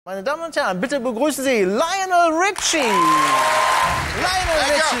Meine Damen und Herren, bitte begrüßen Sie Lionel Richie. Lionel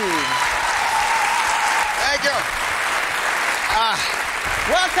Richie. Thank you.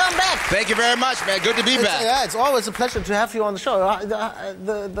 Welcome back. Thank you very much, man. Good to be back. Yeah, it's always a pleasure to have you on the show.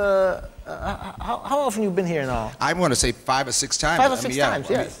 How often you been here now? I want to say 5 or 6 times. 5 or 6 times,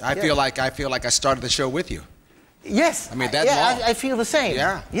 yes. I feel like I started the show with you. Yes. I mean, that long. I feel the same.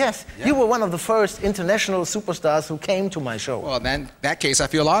 Yeah. Yes. Yeah. You were one of the first international superstars who came to my show. Well, then, in that case, I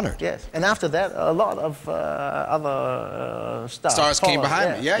feel honored. Yes. And after that, a lot of other stars came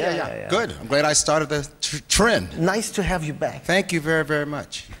behind me. Yeah. Good. I'm glad I started the trend. Nice to have you back. Thank you very, very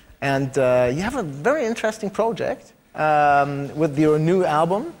much. And you have a very interesting project with your new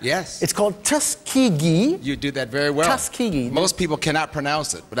album. Yes. It's called Tuskegee. You do that very well. Tuskegee. Most people cannot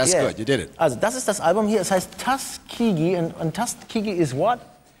pronounce it, but that's good. You did it. Also, das ist das Album hier. Es heißt Tuskegee. Und Tuskegee is what?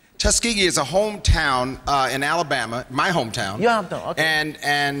 Tuskegee is a hometown in Alabama, my hometown. Yeah, okay.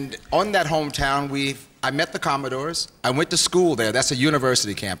 And on that hometown, I met the Commodores. I went to school there. That's a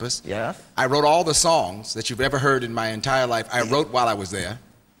university campus. Yes. I wrote all the songs that you've ever heard in my entire life. I wrote while I was there.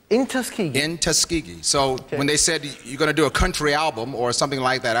 In Tuskegee? In Tuskegee. So when they said, you're going to do a country album or something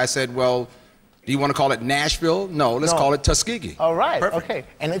like that, I said, well, do you want to call it Nashville? No, let's call it Tuskegee. All right, Perfect. okay.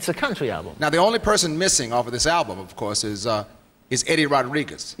 And it's a country album. Now, the only person missing off of this album, of course, is Eddie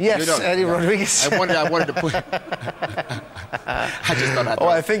Rodriguez. Yes, you know, Eddie Rodriguez. I wanted to put... I just thought I'd throw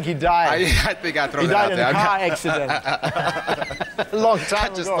I think he died. I think I'd throw that out there. He died in a car accident. A long time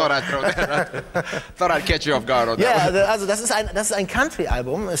ago. I just thought I'd throw that out. Thought I'd catch you off guard on that. Ja, also das ist ein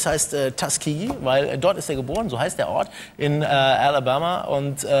Country-Album. Es heißt Tuskegee, weil dort ist er geboren, so heißt der Ort, in Alabama.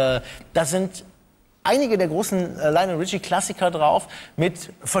 Und da sind einige der großen Lionel Richie Klassiker drauf mit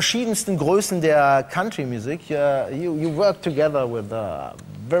verschiedensten Größen der Country Music. You work together with a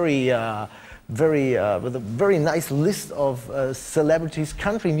very nice list of celebrities,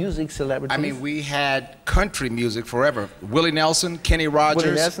 country music celebrities. I mean, we had country music forever. Willie Nelson, Kenny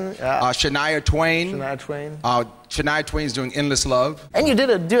Rogers, Shania Twain. Shania Twain's doing Endless Love. And you did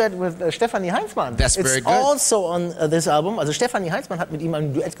a duet with Stefanie Heinzmann. That's very good. It's also on this album. Also Stefanie Heinzmann hat mit ihm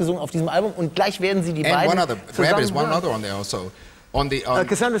ein Duett gesungen auf diesem Album und gleich werden sie die beiden there's one other on there also.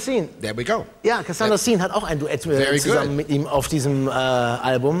 Cassandra Steen. There we go. Ja, Cassandra Steen hat auch ein Duett zusammen mit ihm auf diesem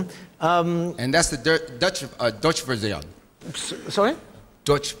Album. And that's the Dutch version. Sorry?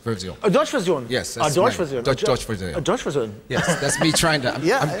 Dutch version. A Dutch version. Yes. A Dutch version. Dutch version. A Dutch version. Yes, that's me trying to.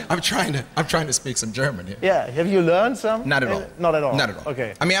 I'm trying to speak some German here. Yeah. Have you learned some? Not at all. Not at all. Not at all.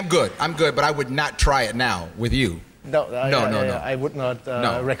 Okay. I mean, I'm good, but I would not try it now with you. No. I would not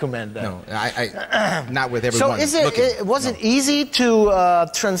recommend that. No, I not with everyone. So was it easy to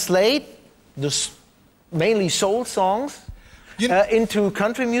translate the mainly soul songs into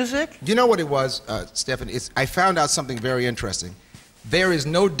country music? You know what it was, Stephan? I found out something very interesting. There is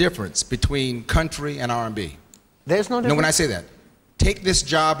no difference between country and R&B. There's no difference? No, when I say that, take this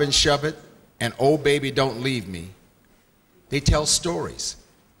job and shove it, and oh baby, don't leave me. They tell stories.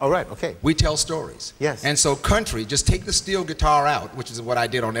 All right, okay. We tell stories. Yes. And so country, just take the steel guitar out, which is what I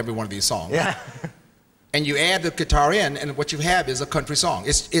did on every one of these songs. Yeah. And you add the guitar in, and what you have is a country song.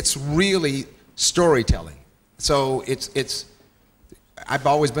 It's really storytelling. So I've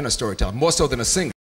always been a storyteller, more so than a singer.